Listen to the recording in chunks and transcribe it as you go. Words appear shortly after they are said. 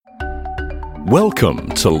Welcome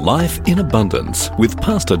to Life in Abundance with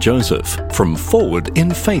Pastor Joseph from Forward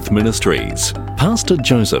in Faith Ministries. Pastor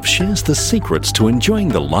Joseph shares the secrets to enjoying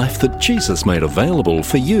the life that Jesus made available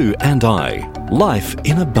for you and I. Life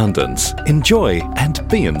in Abundance. Enjoy and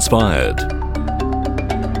be inspired.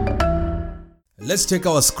 Let's take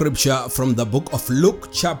our scripture from the book of Luke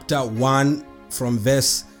chapter 1 from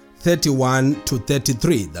verse 31 to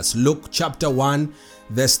 33. That's Luke chapter 1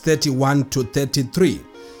 verse 31 to 33.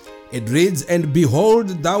 It reads, "And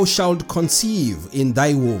behold, thou shalt conceive in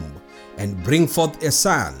thy womb, and bring forth a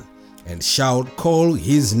son, and shalt call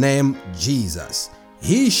his name Jesus.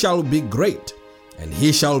 He shall be great, and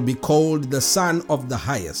he shall be called the Son of the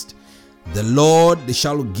Highest. The Lord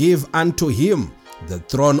shall give unto him the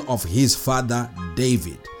throne of his father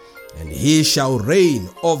David, and he shall reign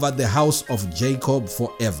over the house of Jacob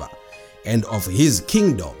forever, and of his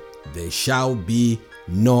kingdom there shall be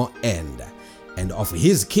no end. And of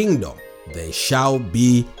his kingdom there shall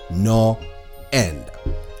be no end."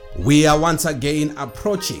 We are once again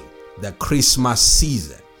approaching the Christmas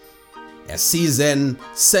season, a season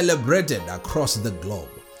celebrated across the globe.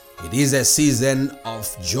 It is a season of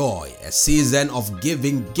joy, a season of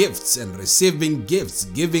giving gifts and receiving gifts,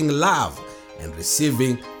 giving love and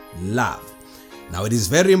receiving love. Now, it is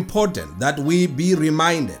very important that we be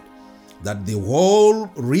reminded that the whole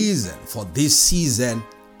reason for this season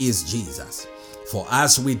is Jesus. For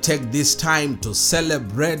us, we take this time to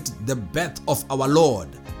celebrate the birth of our Lord,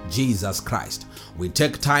 Jesus Christ. We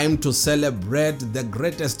take time to celebrate the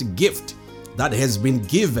greatest gift that has been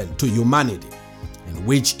given to humanity, and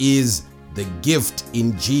which is the gift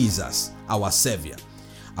in Jesus, our Savior.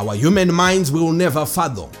 Our human minds will never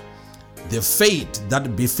fathom the fate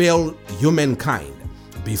that befell humankind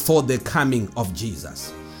before the coming of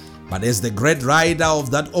Jesus. But as the great writer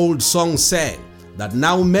of that old song sang, that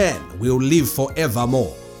now man will live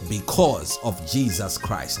forevermore because of Jesus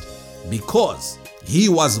Christ. Because he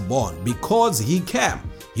was born, because he came,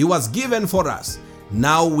 he was given for us.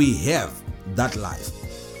 Now we have that life.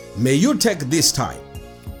 May you take this time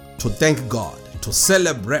to thank God, to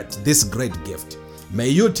celebrate this great gift. May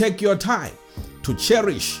you take your time to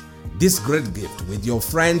cherish this great gift with your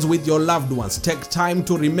friends, with your loved ones. Take time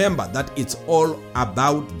to remember that it's all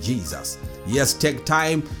about Jesus. Yes, take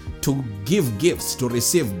time to give gifts, to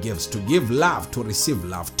receive gifts, to give love, to receive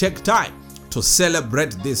love. Take time to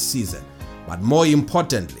celebrate this season. But more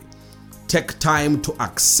importantly, take time to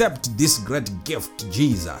accept this great gift,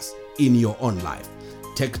 Jesus, in your own life.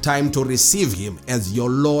 Take time to receive him as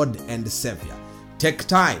your Lord and Savior. Take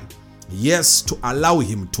time, yes, to allow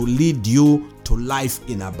him to lead you to life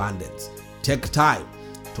in abundance. Take time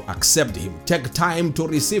to accept him. Take time to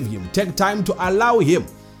receive him. Take time to allow him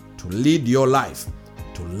to lead your life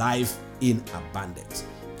to life in abundance.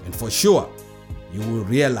 And for sure, you will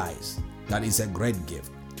realize that is a great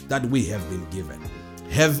gift that we have been given.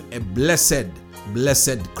 Have a blessed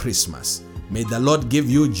Christmas. May the Lord give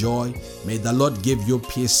you joy. May the Lord give you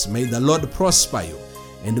peace. May the Lord prosper you.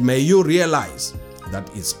 And may you realize that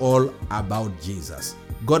it's all about Jesus.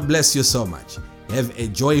 God bless you so much. Have a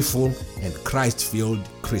joyful and Christ-filled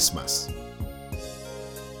Christmas.